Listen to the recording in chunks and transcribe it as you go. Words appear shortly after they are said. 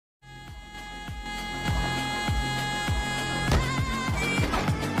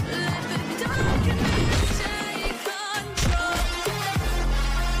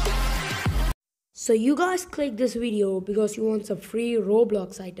So you guys click this video because you want some free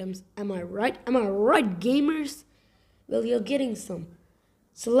Roblox items. Am I right? Am I right, gamers? Well, you're getting some.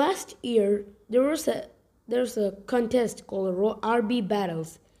 So last year there's a contest called RB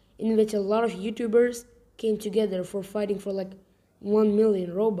Battles in which a lot of YouTubers came together for fighting for like 1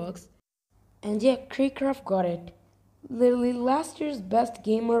 million Robux. And yeah, Creecraft got it. Literally last year's best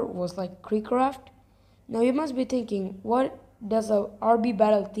gamer was like Creecraft. Now you must be thinking, what does a RB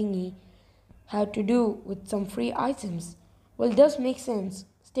battle thingy have to do with some free items? Well, it does make sense.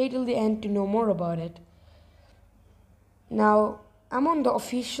 Stay till the end to know more about it. Now, I'm on the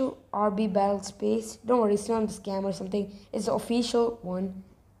official RB battle space. Don't worry, it's not a scam or something. It's the official one.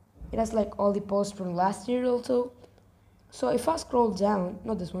 It has like all the posts from last year also. So if I scroll down,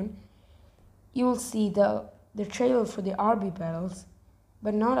 not this one, you will see the trailer for the RB battles,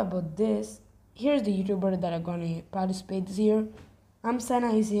 but not about this. Here's the YouTuber that are gonna participate this year.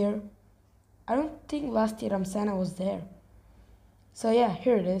 Amsana is here. I don't think last year Amsana was there. So yeah,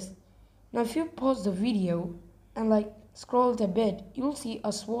 here it is. Now if you pause the video and like scroll it a bit, you'll see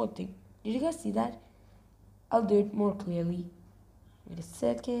a sword thing. Did you guys see that? I'll do it more clearly. Wait a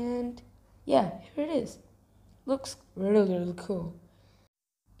second. Yeah, here it is. Looks really cool.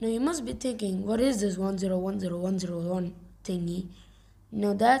 Now you must be thinking, what is this 1010101 thingy?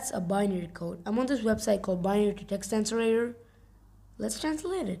 Now that's a binary code. I'm on this website called Binary to Text Translator. Let's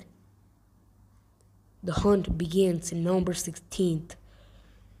translate it. The hunt begins in November 16th.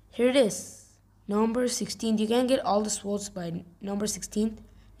 Here it is. November 16th. You can get all the swords by November 16th.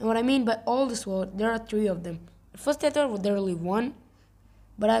 And what I mean by all the swords, there are 3 of them. At first I thought there were only 1,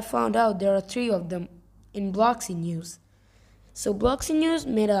 but I found out there are 3 of them in Bloxy News. So Bloxy News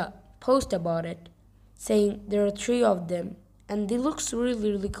made a post about it, saying there are 3 of them, and they look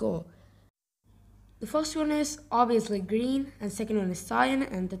really cool. The first one is obviously green, and second one is cyan,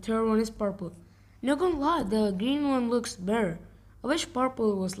 and the third one is purple. Not gonna lie, the green one looks better. I wish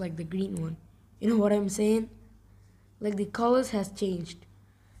purple was like the green one. You know what I'm saying? Like the colors has changed.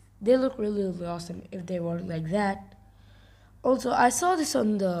 They look really awesome if they were like that. Also, I saw this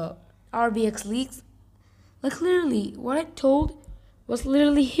on the RBX leaks. Like literally, what I told was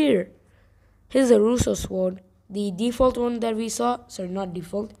literally here. Here's the Russo sword. The default one that we saw, sorry, not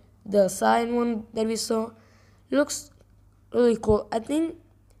default, the cyan one that we saw, looks really cool. I think,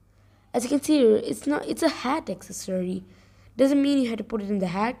 as you can see here, it's a hat accessory. Doesn't mean you have to put it in the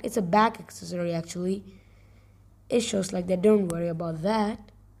hat. It's a back accessory actually. It shows like that. Don't worry about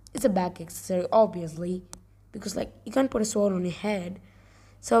that. It's a back accessory, obviously, because like you can't put a sword on your head.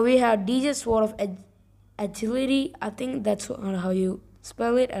 So we have DJ Sword of Agility. I think that's how you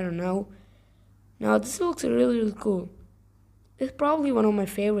spell it. I don't know. Now this looks really cool. It's probably one of my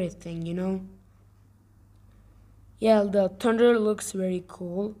favorite thing, you know. Yeah, the thunder looks very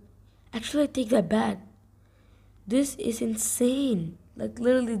cool. Actually, I take that back. This is insane. Like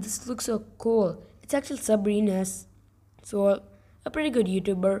literally, this looks so cool. It's actually Sabrina's, so a pretty good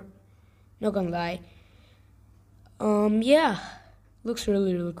YouTuber. Not gonna lie. Yeah, looks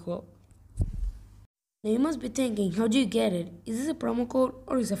really cool. Now you must be thinking, how do you get it? Is this a promo code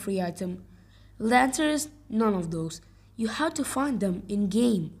or is it a free item? Well, the answer is none of those. You have to find them in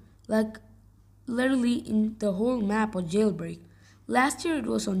game, like literally in the whole map of Jailbreak. Last year it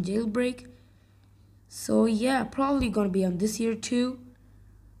was on Jailbreak, so yeah, probably gonna be on this year too,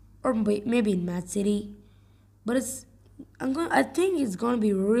 or maybe in Mad City. But I think it's gonna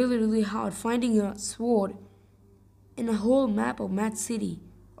be really hard finding a sword in a whole map of Mad City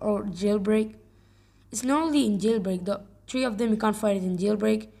or Jailbreak. It's not only in Jailbreak. The 3 of them you can't find it in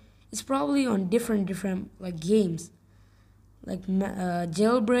Jailbreak. It's probably on different like games, like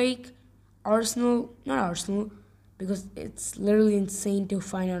Jailbreak, Arsenal, not Arsenal, because it's literally insane to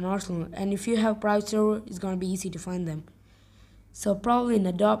find an Arsenal. And if you have private server, it's gonna be easy to find them. So probably in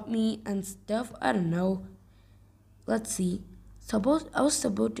Adopt Me and stuff. I don't know. Let's see. I was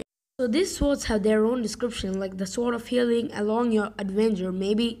supposed to. So these swords have their own description, like the sword of healing along your adventure.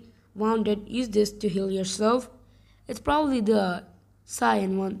 Maybe wounded, use this to heal yourself. It's probably the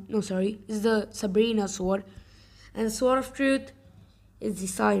cyan one. No, sorry, it's the Sabrina sword. And the sword of truth is the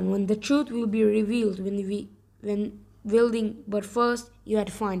cyan one. The truth will be revealed when wielding, but first you have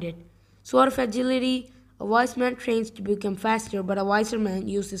to find it. Sword of agility. A wise man trains to become faster, but a wiser man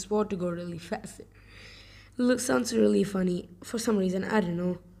uses his sword to go really fast. Sounds really funny for some reason. I don't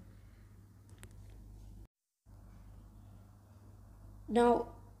know. Now,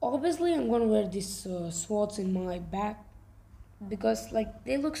 obviously, I'm gonna wear these swords in my back because, like,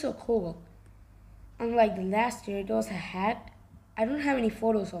 they look so cool. Unlike the last year, it was a hat. I don't have any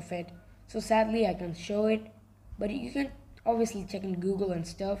photos of it, so sadly, I can't show it. But you can obviously check in Google and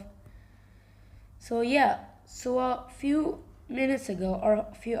stuff. So yeah, so a few minutes ago or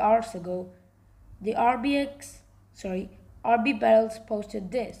a few hours ago, the RB Battles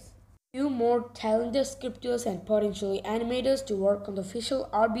posted this. Few more talented scripters and potentially animators to work on the official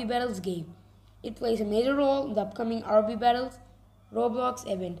RB Battles game. It plays a major role in the upcoming RB Battles Roblox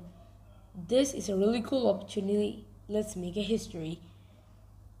event. This is a really cool opportunity. Let's make a history.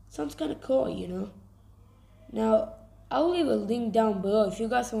 Sounds kinda cool, you know. Now, I'll leave a link down below if you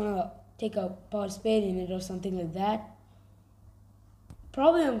guys wanna take a participate in it or something like that.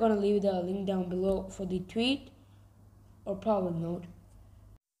 Probably I'm gonna leave the link down below for the tweet or probably not.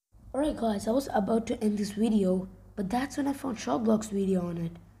 Alright guys, I was about to end this video, but that's when I found Shopblock's video on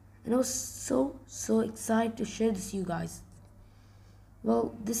it. And I was so excited to share this with you guys.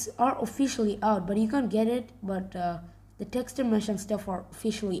 Well, these are officially out, but you can't get it, but the texture mesh and stuff are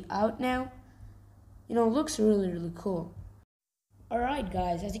officially out now. You know, it looks really cool. Alright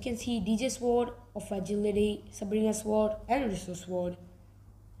guys, as you can see, DJ Sword of Agility, Sabrina Sword, and Risto Sword,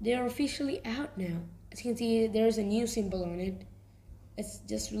 they are officially out now. As you can see, there is a new symbol on it. It's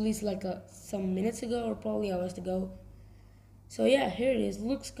just released like some minutes ago or probably hours ago. So yeah, here it is.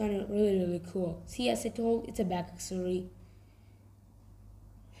 Looks kind of really cool. See, as I told, it's a back accessory.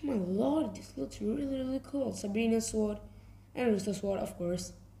 Oh my lord, this looks really cool. Sabrina Sword and Risto Sword, of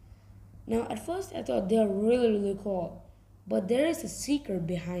course. Now, at first I thought they are really cool, but there is a secret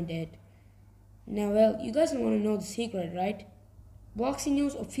behind it. Now, well, you guys want to know the secret, right? Boxing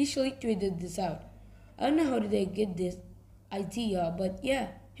News officially tweeted this out. I don't know how did they get this idea, but yeah,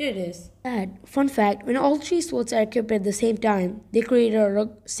 here it is. Fun fact, when all three swords are equipped at the same time, they create a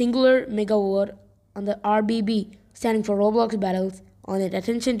singular mega word on the RBB, standing for Roblox Battles, on it.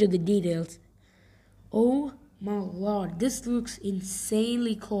 Attention to the details. Oh my lord, this looks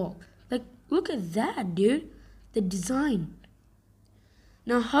insanely cool. Like, look at that, dude. The design.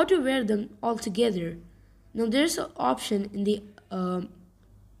 Now, how to wear them all together? Now, there's an option in the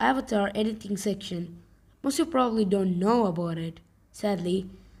avatar editing section. Most of you probably don't know about it, sadly,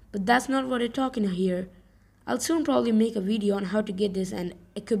 but that's not what we're talking here. I'll soon probably make a video on how to get this and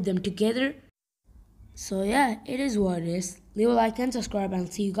equip them together. So yeah, it is what it is. Leave a like and subscribe, and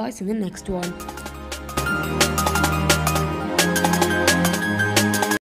I'll see you guys in the next one.